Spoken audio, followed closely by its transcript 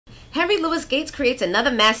Henry Louis Gates creates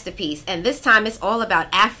another masterpiece, and this time it's all about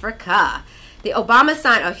Africa. The Obamas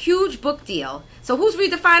signed a huge book deal. So who's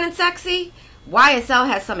redefining sexy? YSL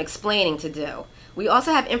has some explaining to do. We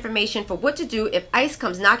also have information for what to do if ICE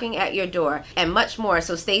comes knocking at your door, and much more,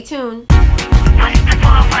 so stay tuned. Entertainment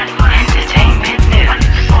news.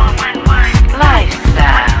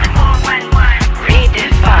 Lifestyle.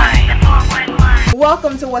 Redefined.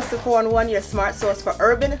 Welcome to What's the 411, your smart source for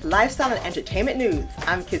urban, lifestyle, and entertainment news.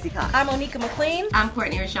 I'm Kizzy Cox. I'm Onika McLean. I'm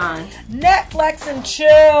Courtney Rashawn. Netflix and chill.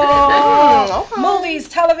 Okay. Movies,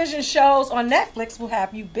 television shows on Netflix will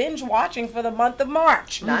have you binge watching for the month of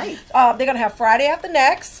March. Nice. They're going to have Friday After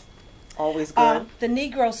Next. Always good. The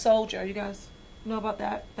Negro Soldier. You guys know about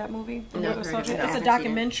that movie? The No, Negro heard of Soldier. it. It's I a haven't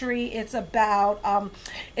documentary. It's about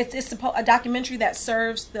it's a documentary that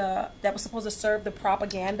was supposed to serve the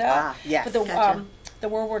propaganda Yes. for the Gotcha. the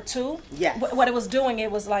World War II. Yes. What it was doing, it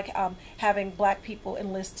was like having black people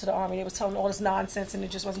enlist to the army. It was telling all this nonsense, and it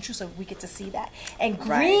just wasn't true. So we get to see that. And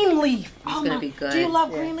Greenleaf. It's gonna be good. Do you love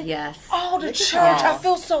Yeah. Greenleaf? Yes. Oh, the Look at church! that. I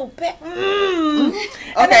feel so bad. And then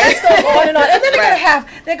Okay. this goes on and on. And then Right.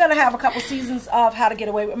 they're gonna have a couple seasons of How to Get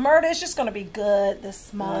Away with Murder. It's just gonna be good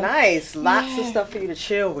this month. Nice. Lots of Yeah. stuff for you to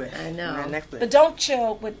chill with. I know. On Netflix. But don't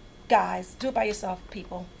chill with guys. Do it by yourself,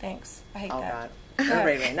 people. Thanks. I hate Oh, that. God.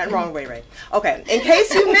 Ray Ray. Nothing wrong, Ray Ray. Okay. In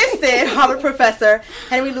case you missed it, Harvard professor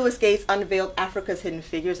Henry Louis Gates unveiled Africa's hidden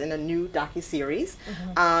figures in a new docuseries.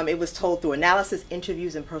 It was told through analysis,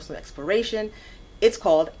 interviews, and personal exploration. It's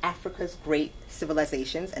called Africa's Great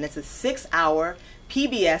Civilizations, and it's a 6-hour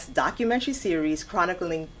PBS documentary series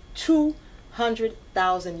chronicling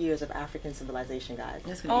 200,000 years of African civilization, guys.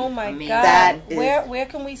 That's gonna Oh be my amazing. God! That is- Where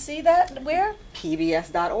can we see that? Where?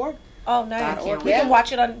 PBS.org. Oh, nice. .org, We yeah. can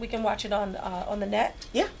watch it on. We can watch it on the net.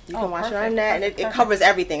 Yeah, you can watch it perfect, on that, and perfect, it covers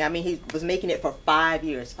everything. I mean, he was making it for 5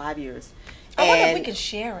 years. 5 years. I wonder if And- we can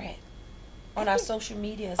share it on our social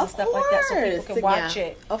medias and Of stuff like that, so people course. can watch Yeah.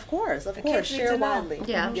 it. Of course, kids need share to know. widely.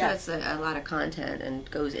 Yeah, I'm Yes. sure it's a lot of content and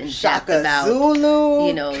goes in depth Shaka about Zulu,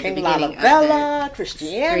 you know, the King beginning of Lalabella, the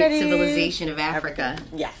Christianity, great civilization of Africa.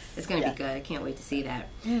 Yes, It's going to yes. be good. I can't wait to see that.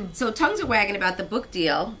 So tongues are wagging about the book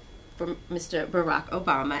deal for Mr. Barack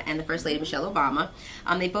Obama and the First Lady Michelle Obama.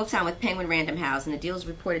 They both signed with Penguin Random House, and the deal is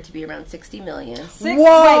reported to be around $60 million. Whoa. 6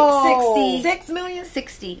 million? 60 million.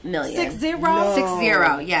 60? No. 60,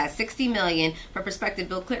 yeah, 60 million. For perspective,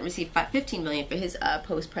 Bill Clinton received 15 million for his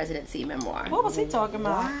post-presidency memoir. What was he talking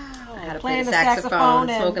about? How to play Playing the the saxophone, saxophone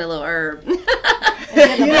and- smoking a little herb.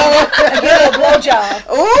 Getting a blowjob.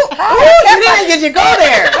 Ooh, you didn't get your go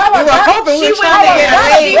there. You were hoping we were trying to get a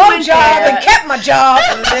She raise. went Blowjob there. and kept my job.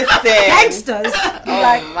 Listen. Gangsters.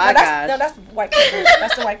 Oh my gosh. that's white privilege.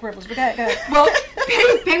 That's the white privilege. But go ahead. Well,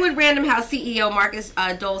 Penguin Random House CEO Marcus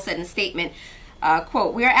Dole said in a statement,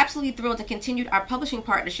 quote, "We are absolutely thrilled to continue our publishing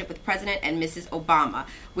partnership with President and Mrs. Obama.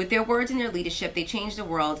 With their words and their leadership, they change the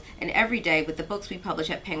world, and every day with the books we publish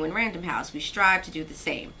at Penguin Random House, we strive to do the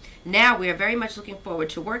same. Now we are very much looking forward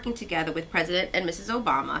to working together with President and Mrs.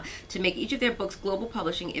 Obama to make each of their books global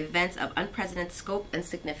publishing events of unprecedented scope and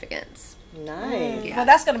significance." Nice. Yeah. Well,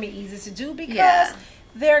 that's going to be easy to do because Yeah.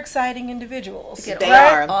 they're exciting individuals. Get They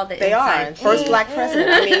Right. are. All the They are. insight. First black president.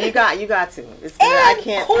 I mean, you got to. It's And I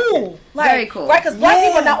can't. cool. Like, Very cool. Right, because black Yeah.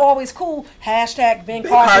 people are not always cool. Hashtag Ben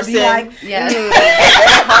Carson. Be like, Yeah. Ben so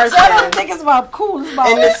I don't Carson think it's about cool. It's about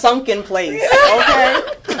in the sunken place. Okay.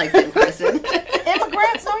 I like Ben Carson.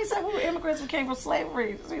 immigrants. No, he said we were immigrants who came from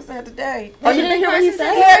slavery. That's what he said today. Oh, you didn't hear what he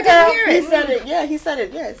said? Yeah, I didn't hear He it. said it. Yeah, he said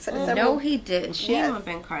it. Yeah, he said it. No, he didn't. Shame Yes. on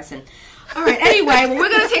Ben Carson. All right. Anyway, well, we're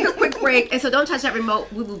going to take a quick break, and so don't touch that remote.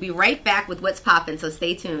 We will be right back with What's Poppin', so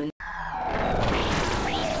stay tuned.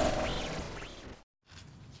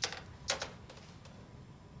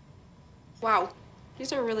 Wow,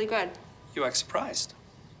 these are really good. You act surprised.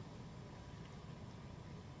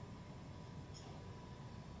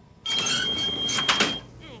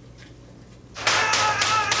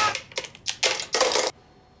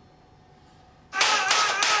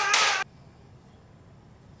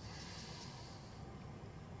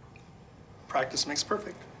 Practice makes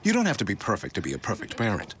perfect. You don't have to be perfect to be a perfect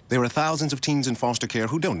parent. There are thousands of teens in foster care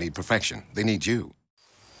who don't need perfection. They need you.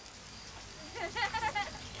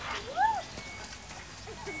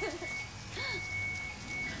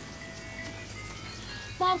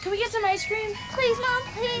 Mom, can we get some ice cream? Please, Mom,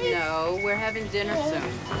 please. No, we're having dinner soon.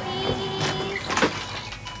 Please.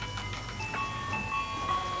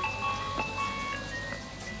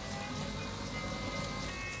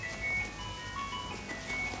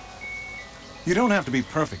 You don't have to be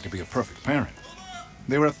perfect to be a perfect parent.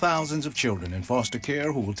 There are thousands of children in foster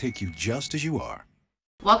care who will take you just as you are.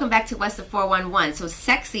 Welcome back to West of 411. So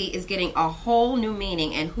sexy is getting a whole new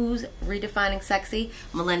meaning, and who's redefining sexy?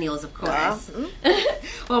 Millennials, of course.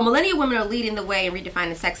 Well, millennial women are leading the way in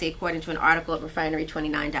redefining sexy, according to an article at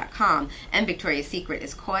refinery29.com, and Victoria's Secret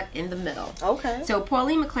is caught in the middle. Okay. So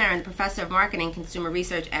Pauline McLaren, professor of marketing and consumer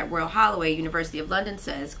research at Royal Holloway, University of London,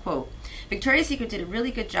 says, quote, Victoria's Secret did a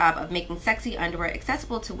really good job of making sexy underwear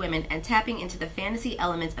accessible to women and tapping into the fantasy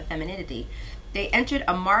elements of femininity. They entered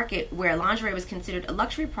a market where lingerie was considered a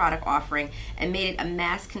luxury product offering and made it a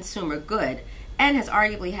mass consumer good, and has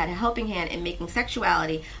arguably had a helping hand in making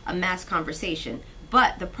sexuality a mass conversation.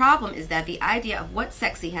 But the problem is that the idea of what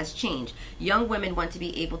sexy has changed. Young women want to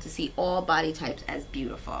be able to see all body types as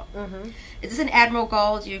beautiful. Is this an admirable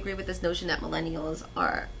goal? Do you agree with this notion that millennials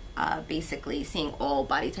are basically seeing all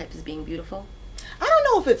body types as being beautiful? I don't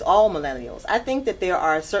know if it's all millennials. I think that there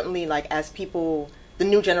are certainly, like, as people, the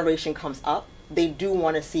new generation comes up, they do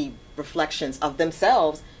want to see reflections of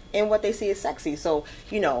themselves in what they see as sexy. So,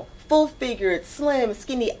 you know, full-figured, slim,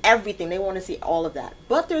 skinny, everything. They want to see all of that.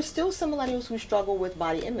 But there's still some millennials who struggle with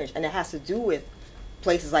body image, and it has to do with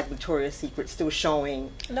places like Victoria's Secret still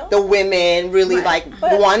showing the women really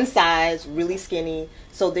one size, really skinny.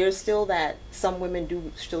 So there's still that some women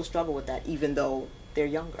do still struggle with that, even though they're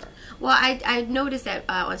younger. Well, I noticed that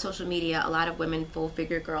on social media, a lot of women,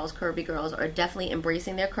 full-figure girls, curvy girls, are definitely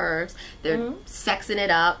embracing their curves. They're sexing it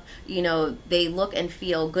up. You know, they look and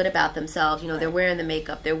feel good about themselves. You know, they're wearing the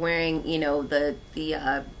makeup. They're wearing, you know, the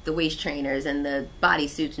waist trainers and the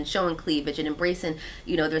bodysuits and showing cleavage and embracing,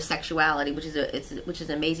 you know, their sexuality, which is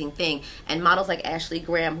an amazing thing. And models like Ashley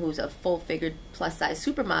Graham, who's a full-figured plus-size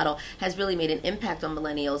supermodel, has really made an impact on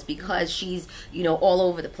millennials because she's, you know, all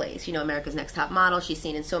over the place. You know, America's Next Top Model. She's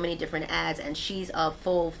seen in so many different ads, and she's a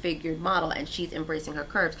full-figured model, and she's embracing her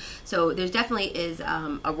curves. So there's definitely is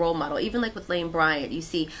a role model. Even like with Lane Bryant, you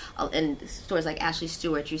see in stores like Ashley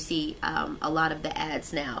Stewart, you see a lot of the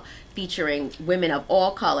ads now featuring women of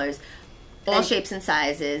all colors, all shapes and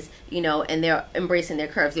sizes, you know, and they're embracing their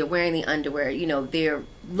curves. They're wearing the underwear, you know, they're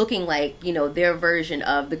looking like, you know, their version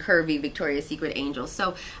of the curvy Victoria's Secret angels.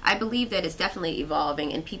 So I believe that it's definitely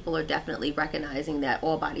evolving, and people are definitely recognizing that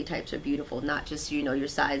all body types are beautiful, not just, you know, your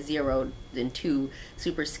size 0 and 2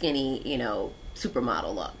 super skinny, you know,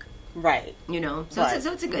 supermodel look. Right. You know, so,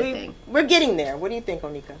 so it's a good thing. We're getting there. What do you think,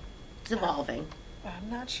 Onika? It's evolving.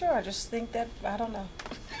 I'm not sure. I just think that, I don't know.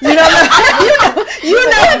 You don't know. You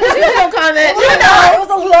don't comment. You know, it was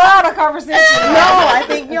a lot of conversation. No, I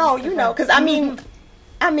think, you know, because I mean,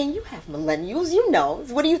 you have millennials, you know.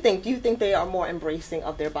 What do you think? Do you think they are more embracing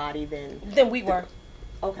of their body than we were?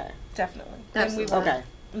 Okay. Definitely. Absolutely. Than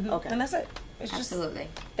we were. Okay. Okay. And that's it. It's Absolutely.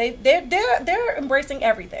 Just they're embracing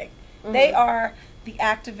everything. They are the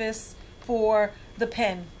activists for the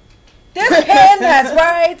pen. This pen has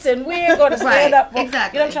rights, and we're going to stand up for.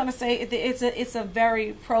 Exactly. You know what I'm trying to say? It's a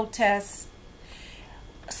very protest.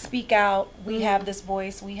 Speak out. We have this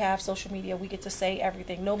voice. We have social media. We get to say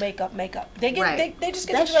everything. No makeup. They get they just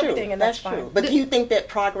get to do everything, and that's fine. True. But do you think that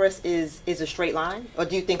progress is a straight line, or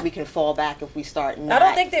do you think we can fall back if we start? I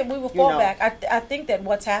don't think that we will fall back. I think that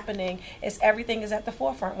what's happening is everything is at the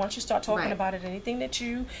forefront. Once you start talking about it, anything that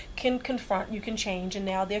you can confront, you can change, and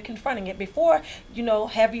now they're confronting it. Before, you know,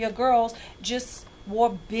 heavier girls just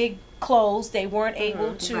wore big clothes. They weren't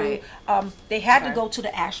able to. They had to go to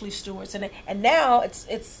the Ashley Stewarts, and now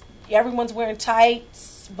it's everyone's wearing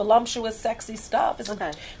tights, voluptuous, sexy stuff. It's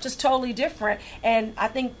just totally different. And I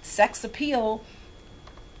think sex appeal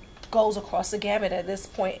goes across the gamut at this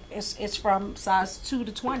point. It's from size 2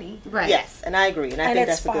 to 20. Right. Yes, and I agree, and I think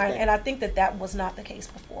that's a good thing. And I think that was not the case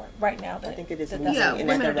before. Right now, I think it is.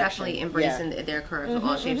 Women are definitely embracing their curves of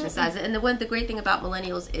all shapes and sizes. And the great thing about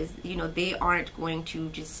millennials is, you know, they aren't going to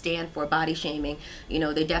just stand for body shaming. You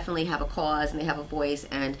know, they definitely have a cause and they have a voice,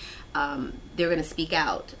 and they're going to speak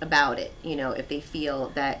out about it. You know, if they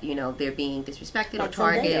feel that, you know, they're being disrespected or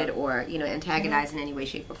targeted or, you know, antagonized in any way,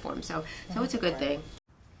 shape, or form. So it's a good thing.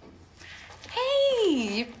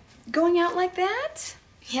 Hey, you going out like that?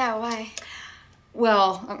 Yeah, why?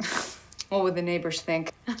 Well, what would the neighbors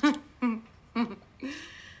think? I see you!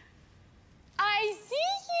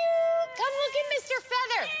 Come look at Mr.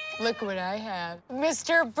 Feather! Look what I have.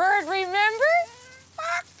 Mr. Bird, remember?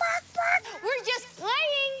 Bark, bark, bark! We're just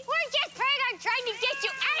playing! We're just playing on trying to get you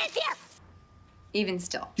out of here! Even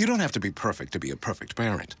still. You don't have to be perfect to be a perfect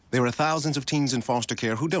parent. There are thousands of teens in foster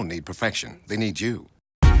care who don't need perfection. They need you.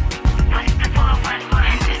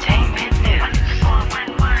 Entertainment news.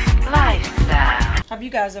 Lifestyle. Have you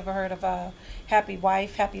guys ever heard of Happy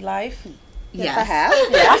Wife, Happy Life? Yes, I have.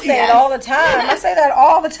 Yes. I say it all the time. I say that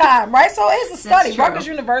all the time, right? So it's a study, Rutgers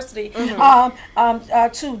University,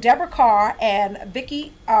 to Deborah Carr and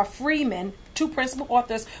Vicki Freeman, two principal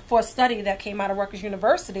authors for a study that came out of Rutgers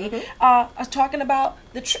University, are talking about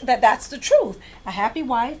that's the truth. A happy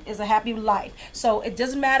wife is a happy life. So it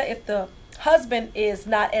doesn't matter if the husband is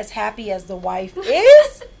not as happy as the wife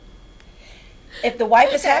is. If the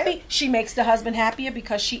wife is happy, she makes the husband happier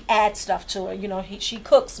because she adds stuff to her. You know, she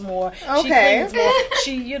cooks more, she cleans more,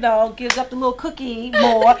 she, you know, gives up the little cookie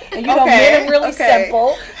more, and you know, men are really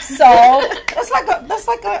simple. So that's like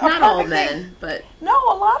a not all men, thing. But no,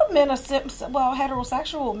 a lot of men are simple. Well,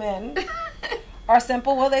 heterosexual men are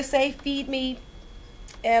simple. Well, they say feed me,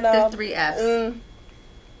 and the 3 F's.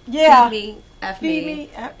 Yeah. Feed me, F feed me,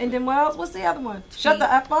 and then what else? What's the other one? Shut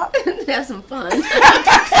the F up. Have some fun.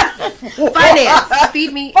 Finance.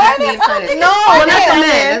 Feed me, F me, and finance. No, well, not the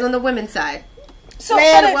men. That's on the women's side. So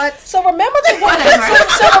remember the woman.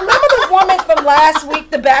 so remember the woman from last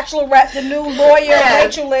week, the Bachelorette, the new lawyer,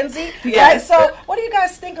 Rachel Lindsay. Yes. Right. So what do you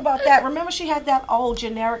guys think about that? Remember, she had that old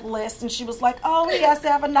generic list, and she was like, "Oh, he has to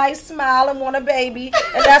have a nice smile and want a baby,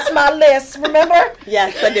 and that's my list." Remember?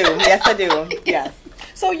 Yes, I do. Yes, I do. Yes.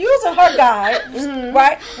 So using her guide,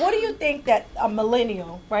 right? What do you think that a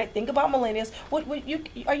millennial, right? Think about millennials.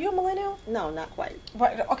 Are you a millennial? No, not quite.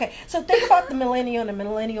 Right. Okay. So think about the millennial and the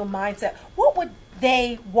millennial mindset. What would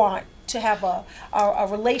they want to have a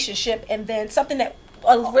relationship, and then something that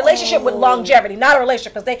a relationship with longevity, not a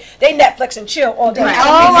relationship because they Netflix and chill all day. Right.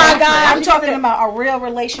 Oh my God! I'm talking about a real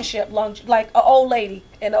relationship, like an old lady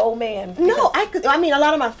and an old man. No, I mean, a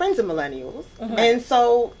lot of my friends are millennials, and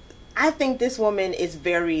so I think this woman is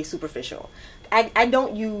very superficial. I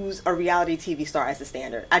don't use a reality TV star as a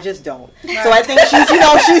standard. I just don't. Right. So I think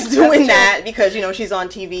she's doing that because she's on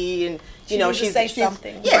TV and she's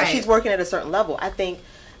something. Yeah, she's working at a certain level. I think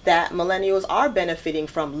that millennials are benefiting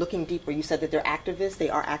from looking deeper. You said that they're activists. They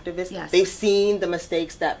are activists. Yes. They've seen the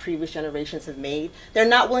mistakes that previous generations have made. They're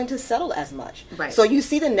not willing to settle as much. Right. So you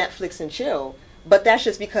see the Netflix and chill, but that's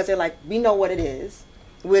just because they're like, we know what it is.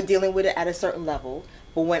 We're dealing with it at a certain level.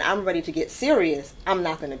 But when I'm ready to get serious, I'm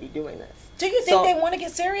not going to be doing this. Do you think they want to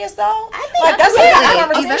get serious though? I think like that's a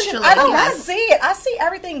conversation. Eventually, I don't see it. I see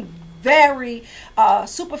everything very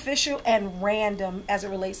superficial and random as it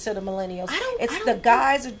relates to the millennials. The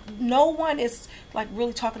guys. No one is like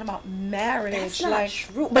really talking about marriage. That's not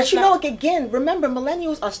true. But again, remember,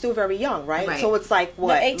 millennials are still very young, right? So it's like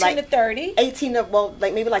what? No, 18 to 30. 18 to, well,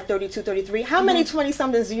 like maybe like 32, 33. How many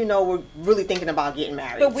 20-somethings do you know were really thinking about getting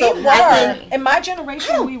married? But we were. In my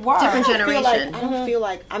generation, we were. Different generation. I don't feel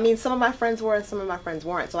like, I mean, some of my friends were and some of my friends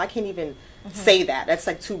weren't. So I can't even say that. That's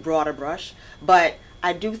like too broad a brush. But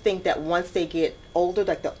I do think that once they get older,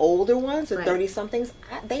 like the older ones, the 30-somethings,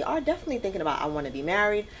 they are definitely thinking about, I want to be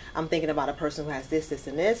married. I'm thinking about a person who has this, this,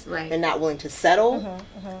 and this. Right. They're not willing to settle.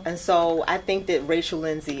 And so I think that Rachel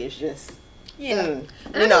Lindsay is just... And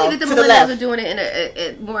I believe that the millennials are doing it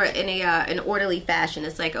in more in an orderly fashion.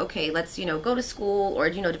 It's like, okay, let's go to school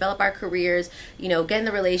or develop our careers, get in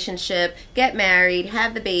the relationship, get married,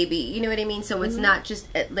 have the baby. You know what I mean? So it's not just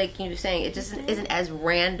like you were saying. It just isn't as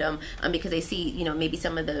random because they see maybe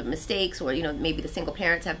some of the mistakes or maybe the single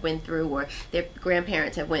parents have went through or their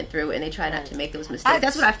grandparents have went through and they try not to make those mistakes.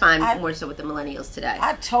 That's what I find more so with the millennials today.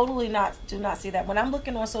 I totally do not see that. When I'm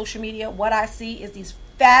looking on social media, what I see is these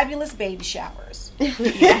fabulous baby showers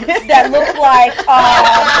that look like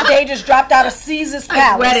they just dropped out of Caesar's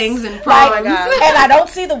Palace. Weddings and proms. And I don't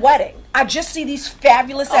see the wedding. I just see these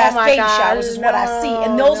fabulous ass baby showers is what I see.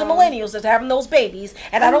 And those are millennials that's having those babies.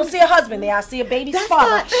 And I don't see a husband there. I see a baby's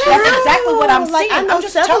father. That's exactly what I'm seeing. I know I'm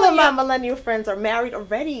just several of my millennial friends are married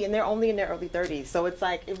already and they're only in their early 30s. So it's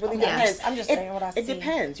like, it really depends. I'm just saying what I see. It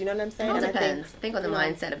depends. You know what I'm saying? It depends. I think on the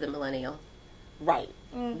mindset of the millennial. Right.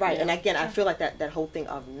 Right. And again, I feel like that whole thing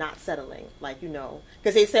of not settling, like,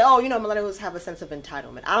 because they say, millennials have a sense of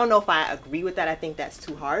entitlement. I don't know if I agree with that. I think that's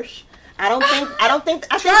too harsh. I think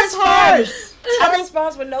it's harsh. Trust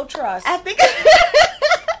funds with no trust. I think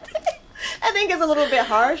it's a little bit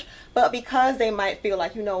harsh, but because they might feel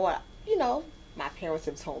like, my parents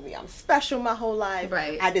have told me I'm special my whole life.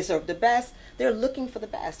 Right. I deserve the best. They're looking for the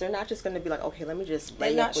best. They're not just going to be like, okay, let me just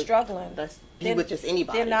lay They're not struggling. Be with just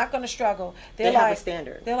anybody. They're not going to struggle. They have a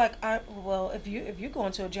standard. They're like, if you go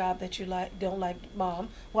into a job that you don't like, Mom,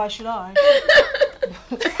 why should I?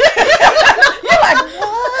 You're like,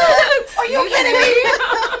 what? Are you kidding me?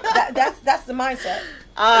 That's the mindset.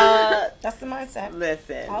 That's the mindset.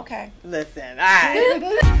 Listen. Okay. Listen. All right.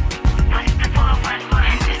 What's the 411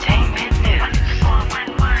 entertainment news?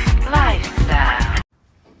 411 lifestyle.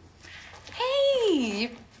 Hey, you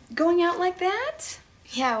going out like that?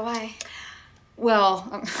 Yeah, why? Well,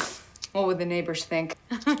 what would the neighbors think?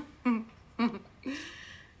 I see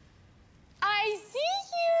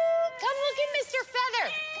you. Come look at Mr. Feather.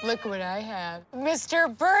 Look what I have. Mr.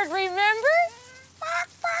 Bird, remember? Bark,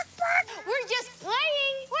 bark, bark. We're just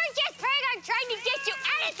playing. We're just playing. I'm trying to get you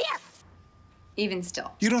out of here. Even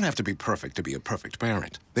still. You don't have to be perfect to be a perfect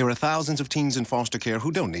parent. There are thousands of teens in foster care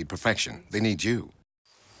who don't need perfection. They need you.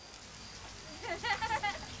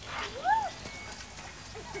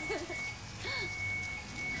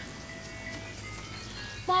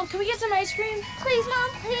 Mom, can we get some ice cream? Please, Mom,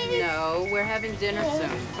 please. No, we're having dinner soon.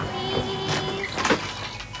 Please.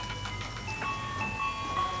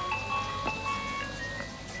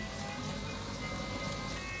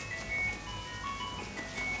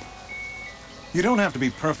 You don't have to be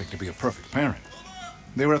perfect to be a perfect parent.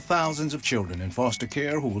 There are thousands of children in foster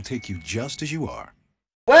care who will take you just as you are.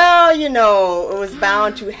 Well, you know, it was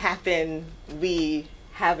bound to happen. We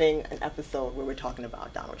having an episode where we're talking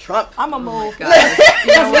about Donald Trump. I'm a move.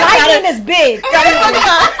 Because lightning is big.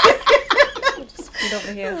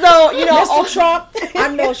 Over here. So, you know, Mr. Trump, I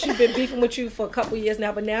know she's been beefing with you for a couple years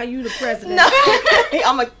now, but now you the president. No,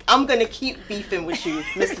 I'm gonna keep beefing with you,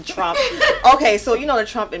 Mr. Trump. Okay, so you know the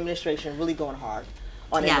Trump administration really going hard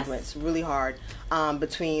on immigrants, really hard,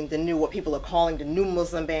 between the new, what people are calling the new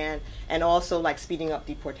Muslim ban, and also like speeding up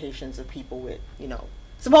deportations of people with, you know,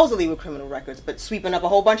 supposedly with criminal records, but sweeping up a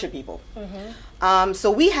whole bunch of people.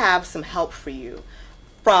 So we have some help for you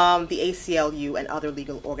from the ACLU and other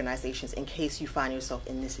legal organizations in case you find yourself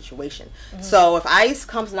in this situation. So if ICE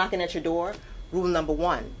comes knocking at your door, rule number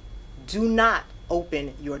 1, do not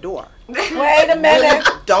open your door. Wait a minute.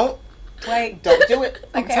 Don't do it.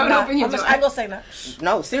 Okay, don't open your door. I'm going to say that.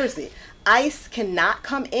 No, seriously. ICE cannot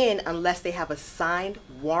come in unless they have a signed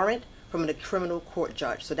warrant from a criminal court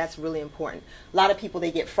judge. So that's really important. A lot of people,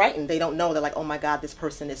 they get frightened. They don't know. They're like, oh my God, this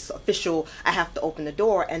person is official. I have to open the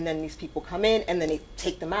door. And then these people come in and then they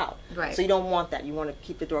take them out. Right. So you don't want that. You want to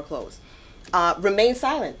keep the door closed. Remain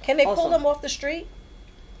silent. Can they also pull them off the street?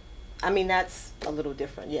 I mean, that's a little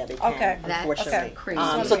different. Yeah, they can, Okay. unfortunately. Okay.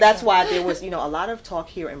 Crazy. So that's why there was, you know, a lot of talk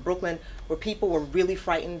here in Brooklyn where people were really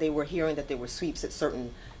frightened. They were hearing that there were sweeps at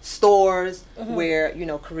certain stores where, you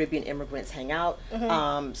know, Caribbean immigrants hang out.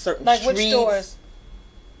 Certain Like streets. which stores?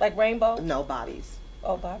 Like Rainbow? No, Bobby's.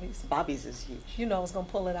 Oh, Bobby's. Bobby's is huge. You know I was going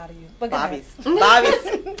to pull it out of you. But go ahead.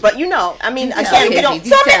 Bobby's. But you know, I mean, again, tell, we don't. Kizzy,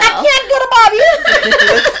 So I can't go to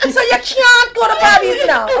Bobby's. So you can't go to Bobby's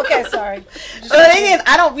now. Okay, sorry. The thing is,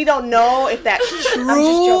 we don't know if that's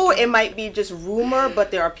true. It might be just rumor, but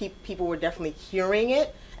there are people were definitely hearing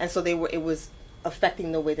it, and so it was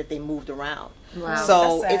affecting the way that they moved around. Wow.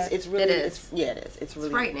 So That's sad. it's really, It is. it is. It's really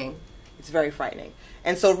frightening. It's very frightening.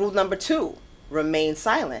 And so rule number 2, remain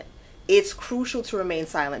silent. It's crucial to remain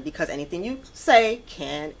silent because anything you say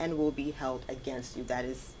can and will be held against you. That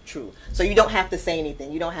is true. So you don't have to say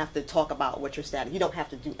anything. You don't have to talk about what your status. You don't have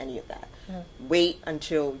to do any of that. Wait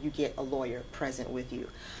until you get a lawyer present with you.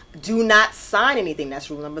 Do not sign anything. That's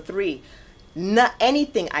rule number 3. Not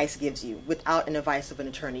anything ICE gives you without an advice of an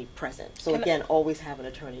attorney present. So again, always have an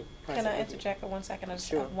attorney present. Can I with you. interject for 1 second? I just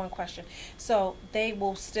Sure. have one question. So they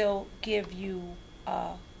will still give you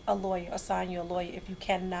a lawyer, assign you a lawyer if you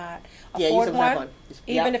cannot Yeah, you afford still have one, one.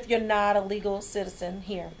 even Yep. if you're not a legal citizen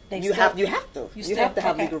here. You have to. You still have to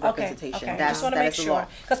have okay, legal representation. Okay. I That's just want to that make is the sure law.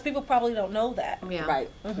 because people probably don't know that. Yeah. Right.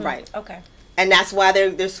 Right. Okay. And that's why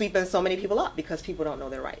they're sweeping so many people up because people don't know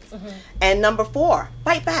their rights. And number 4,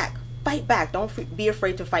 fight back. Fight back. Don't be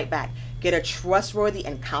afraid to fight back. Get a trustworthy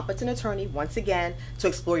and competent attorney, once again, to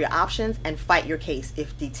explore your options and fight your case.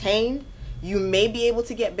 If detained, you may be able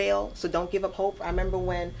to get bail, so don't give up hope. I remember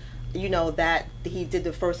when, you know, that he did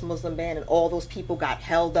the first Muslim ban and all those people got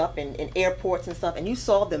held up in airports and stuff, and you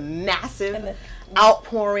saw the massive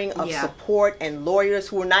outpouring of support and lawyers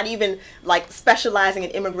who were not even like specializing in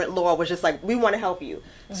immigrant law was just like, we want to help you.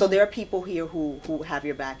 So there are people here who have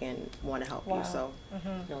your back and want to help you. So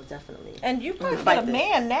no, definitely. And you probably got a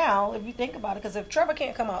man now, if you think about it, because if Trevor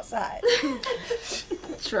can't come outside,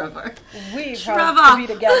 Trevor. we Trevor. probably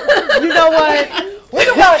be together. You know what? We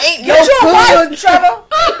can go Ain't get no you a good. wife, Trevor.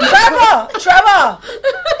 Trevor.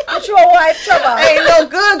 Get you a wife, Trevor. Ain't no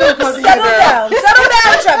good gonna come to you, Settle girl.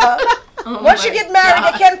 down, Trevor. Once you get married,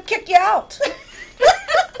 they can't kick you out.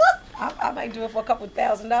 I might do it for a couple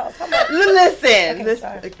 $1,000. How much? Listen,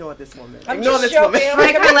 sorry. ignore this woman. I'm Ignore just this woman. joking.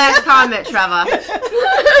 Break her last comment, Trevor.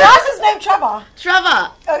 What's his name? Trevor.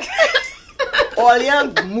 Trevor. Okay.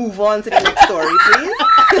 Olia, move on to the next story,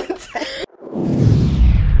 please.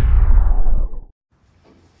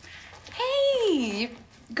 Hey, you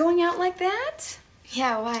going out like that?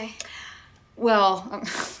 Yeah, why? Well,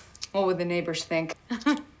 what would the neighbors think?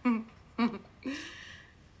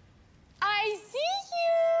 I see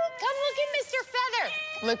you. Come look at Mr. Feather.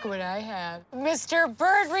 Look what I have. Mr.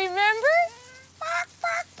 Bird, remember? Bark,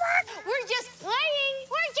 bark, bark. We're just playing.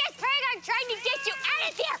 We're just playing. I'm trying to get you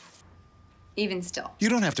out of here. Even still. You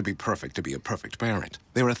don't have to be perfect to be a perfect parent.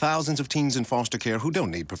 There are thousands of teens in foster care who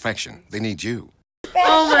don't need perfection. They need you.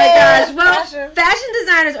 Oh my gosh. Well, fashion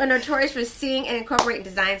designers are notorious for seeing and incorporating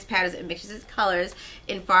designs, patterns, and mixtures of colors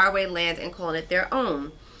in faraway lands and calling it their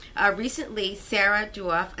own. Recently, Sarah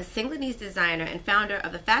Duoff, a Singalinese designer and founder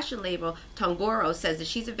of the fashion label Tongoro, says that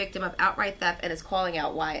she's a victim of outright theft and is calling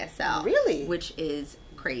out YSL. Really? Which is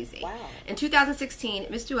crazy. Wow. In 2016,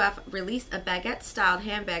 Miss Duoff released a baguette-styled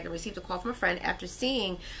handbag and received a call from a friend after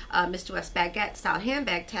seeing Miss Duoff's baguette-styled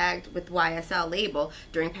handbag tagged with YSL label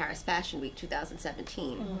during Paris Fashion Week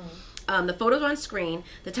 2017. The photos on screen.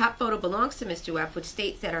 The top photo belongs to Miss Duoff, which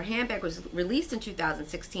states that her handbag was released in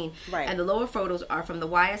 2016, right. And the lower photos are from the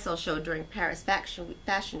YSL show during Paris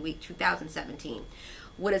Fashion Week 2017.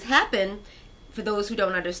 What has happened, for those who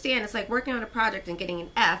don't understand, it's like working on a project and getting an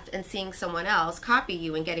F and seeing someone else copy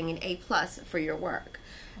you and getting an A+ for your work.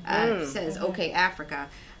 Says OK Africa.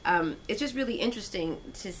 It's just really interesting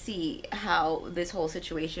to see how this whole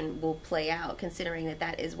situation will play out, considering that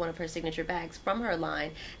that is one of her signature bags from her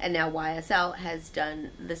line, and now YSL has done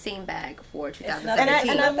the same bag for 2017.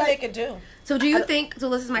 And nothing they could do. So do you think, so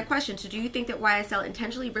this is my question, so do you think that YSL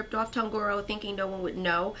intentionally ripped off Tongoro thinking no one would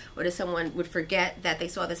know, or that someone would forget that they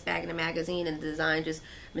saw this bag in a magazine and the design just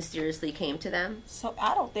mysteriously came to them? So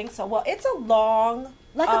I don't think so. Well, it's a long...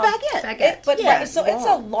 Like a baguette. Right, so it's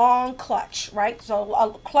a long clutch, right? So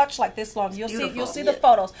a clutch like this long. You'll see the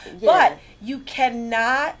photos. Yeah. But you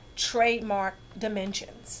cannot trademark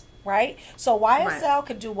dimensions, right? So YSL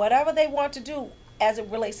could do whatever they want to do as it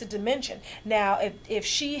relates to dimension. Now, if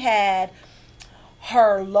she had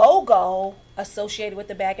her logo associated with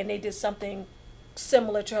the bag and they did something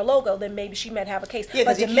similar to her logo, then maybe she might have a case. Yeah,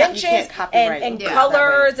 but dimensions and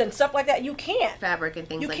colors and stuff like that, you can't. Fabric and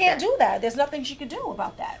things like that. You can't do that. There's nothing she could do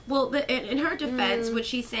about that. Well, in her defense, what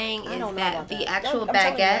she's saying is that the actual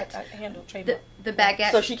baguette, the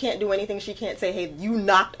baguette. So she can't do anything. She can't say, "Hey, you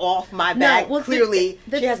knocked off my bag." No, well, clearly,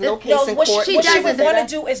 she has no case in court. What she would want to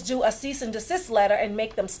do is do a cease and desist letter and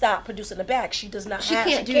make them stop producing the bag. She does not. She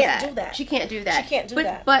can't do that. She can't do that. She can't do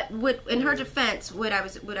that. But in her defense, what I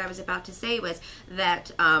was about to say was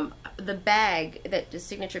that the bag, that the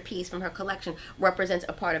signature piece from her collection, represents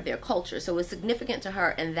a part of their culture. So it was significant to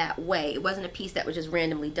her in that way. It wasn't a piece that was just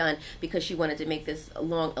randomly done because she wanted to make this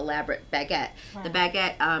long, elaborate baguette. Right. The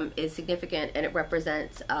baguette is significant, and it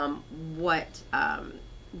represents what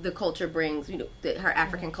the culture brings, her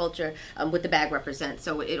African culture, what the bag represents.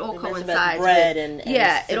 So it all coincides with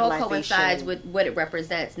it all coincides with what it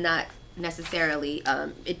represents, not necessarily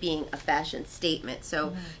it being a fashion statement.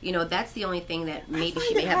 So that's the only thing that maybe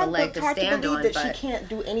she may have a leg to stand on. But she can't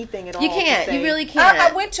do anything at all. You can't. You really can't.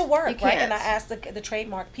 I went to work, right, and I asked the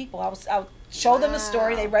trademark people. I showed them the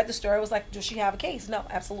story. They read the story. It was like, does she have a case? No,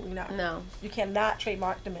 absolutely not. No, you cannot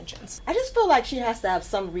trademark dimensions. I just feel like she has to have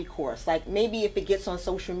some recourse. Like maybe if it gets on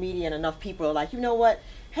social media and enough people are like, you know what?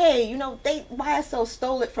 Hey, YSL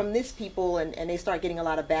stole it from this people, and they start getting a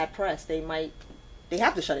lot of bad press. They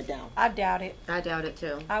have to shut it down. I doubt it. I doubt it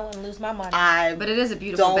too. I wouldn't lose my money. But it is a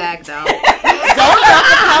beautiful bag, though. Don't doubt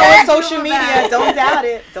the power of social media. Don't doubt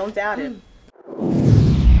it. Don't doubt it.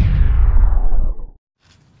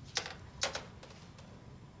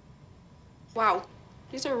 Wow,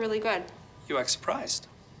 these are really good. You act surprised.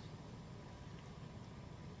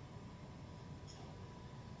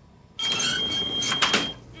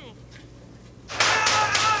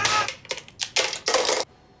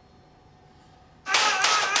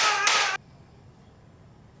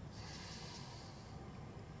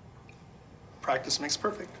 Practice makes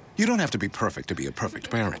perfect. You don't have to be perfect to be a perfect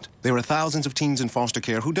parent. There are thousands of teens in foster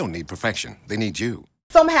care who don't need perfection. They need you.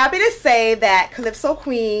 So I'm happy to say that Calypso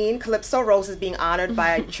Queen, Calypso Rose, is being honored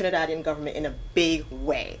by Trinidadian government in a big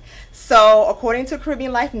way. So according to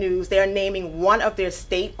Caribbean Life News, they are naming one of their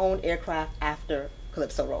state-owned aircraft after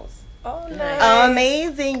Calypso Rose. Oh, nice.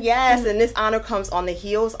 Amazing, yes. And this honor comes on the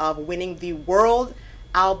heels of winning the World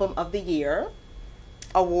Album of the Year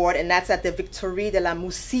award, and that's at the Victoire de la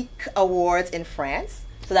Musique Awards in France.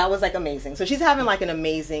 So that was like amazing. So she's having like an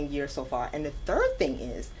amazing year so far. And the third thing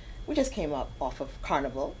is, we just came up off of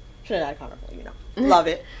Carnival, Trinidad Carnival, love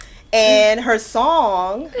it. And her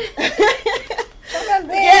song, Jump and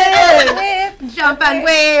wave, jump and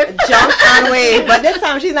wave, jump and wave. But this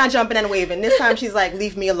time she's not jumping and waving. This time she's like,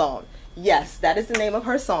 leave me alone. Yes, that is the name of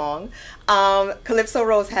her song. Calypso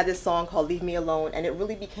Rose had this song called Leave Me Alone, and it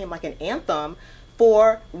really became like an anthem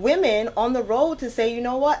for women on the road to say, you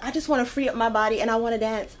know what, I just want to free up my body and I want to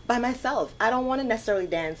dance by myself. I don't want to necessarily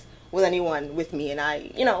dance with anyone with me, and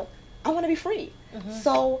I want to be free.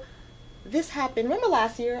 So this happened. Remember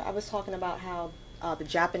last year I was talking about how the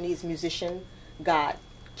Japanese musician got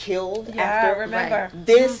killed after? I remember.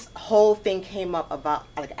 This whole thing came up about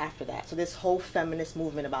after that. So this whole feminist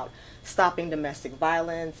movement about stopping domestic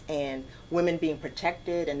violence and women being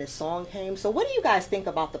protected, and this song came. So what do you guys think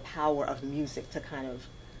about the power of music to kind of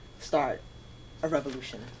start a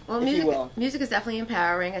revolution, well, if you will? Music is definitely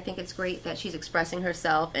empowering. I think it's great that she's expressing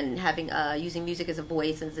herself and having using music as a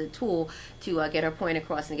voice, as a tool to get her point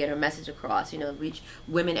across and get her message across. Reach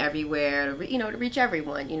women everywhere. To reach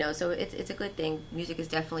everyone. So it's a good thing. Music is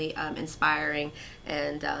definitely inspiring,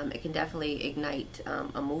 and it can definitely ignite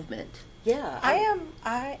a movement. Yeah,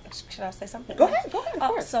 should I say something? Go ahead. Of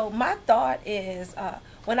course. So my thought is,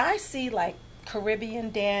 when I see like Caribbean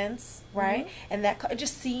dance, right, and that it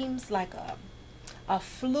just seems like a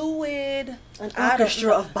fluid, an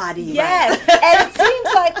orchestra of body. Yes, and it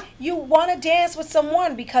seems like you want to dance with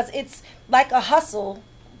someone because it's like a hustle.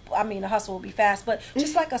 I mean, a hustle will be fast, but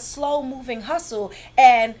just like a slow moving hustle.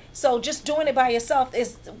 And so just doing it by yourself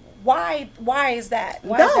is why is that?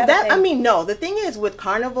 No. The thing is, with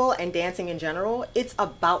carnival and dancing in general, it's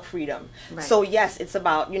about freedom. Right. So yes, it's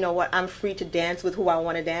about, I'm free to dance with who I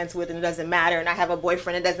want to dance with, and it doesn't matter. And I have a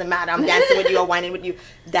boyfriend, it doesn't matter. I'm dancing with you or whining with you.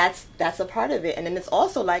 That's a part of it. And then it's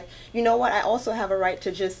also like, I also have a right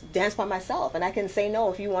to just dance by myself, and I can say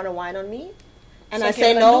no if you want to whine on me. And so I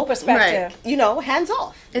say no, perspective. Right. Hands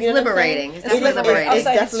off. It's liberating. It's liberating. It's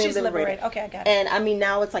definitely liberating. Okay, I got it. And I mean,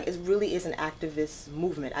 now it's like, it really is an activist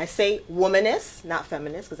movement. I say womanist, not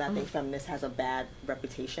feminist, because I think feminist has a bad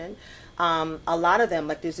reputation. A lot of them,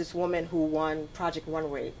 like there's this woman who won Project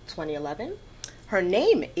Runway 2011. Her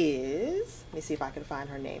name is, let me see if I can find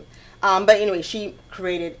her name. But anyway, she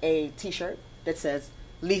created a t-shirt that says,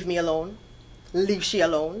 "Leave me alone. Leave she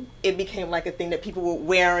alone." It became like a thing that people were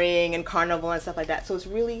wearing in carnival and stuff like that. So it's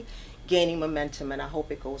really gaining momentum, and I hope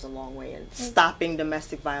it goes a long way in stopping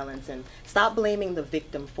domestic violence and stop blaming the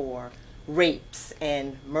victim for rapes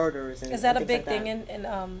and murders. And is that and a big like thing in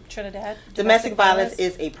Trinidad? Domestic violence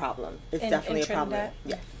is a problem. It's definitely a problem.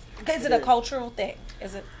 Yes. Is it a cultural thing?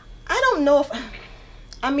 Is it? I don't know if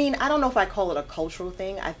I call it a cultural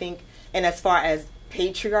thing. I think, and as far as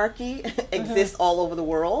patriarchy exists all over the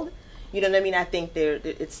world, you know what I mean? I think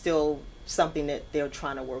it's still something that they're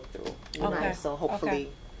trying to work through. Okay. So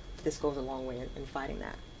hopefully this goes a long way in fighting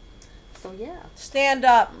that. So yeah. Stand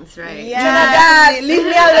up. That's right. Yeah. Leave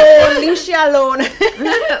me alone. Leave she alone.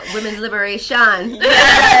 Women's liberation.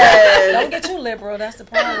 Yes. Don't get too liberal. That's the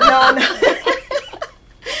problem. No.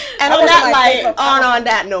 And on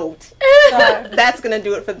that note, that's going to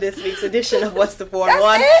do it for this week's edition of What's the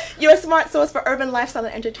 4-in-1? Your smart source for urban lifestyle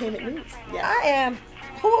and entertainment news. Yeah. I am.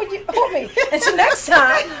 Who are you? Who are me? And so next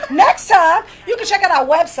time, you can check out our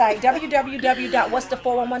website,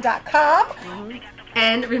 www.whatsthe411.com.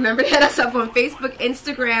 And remember to hit us up on Facebook,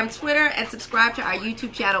 Instagram, Twitter, and subscribe to our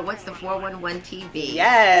YouTube channel, What's the 411 TV.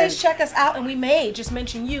 Yes. Please check us out, and we may just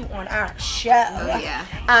mention you on our show. Oh, yeah.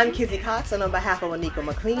 I'm Kizzy Cox, and on behalf of Onika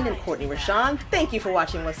McLean and Courtney Rashawn, thank you for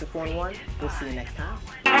watching What's the 4-in-1. We'll see you next time.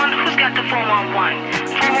 Who's got the 411?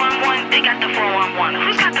 411, they got the 411.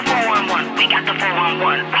 Who's got the 411? We got the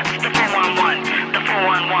 411. What's the 411? The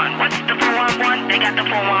 411. What's the 411? They got the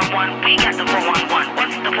 411. We got the 411.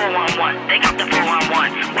 What's the 411? They got the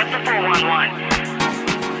 411. What's the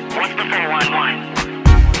 411? What's the 411?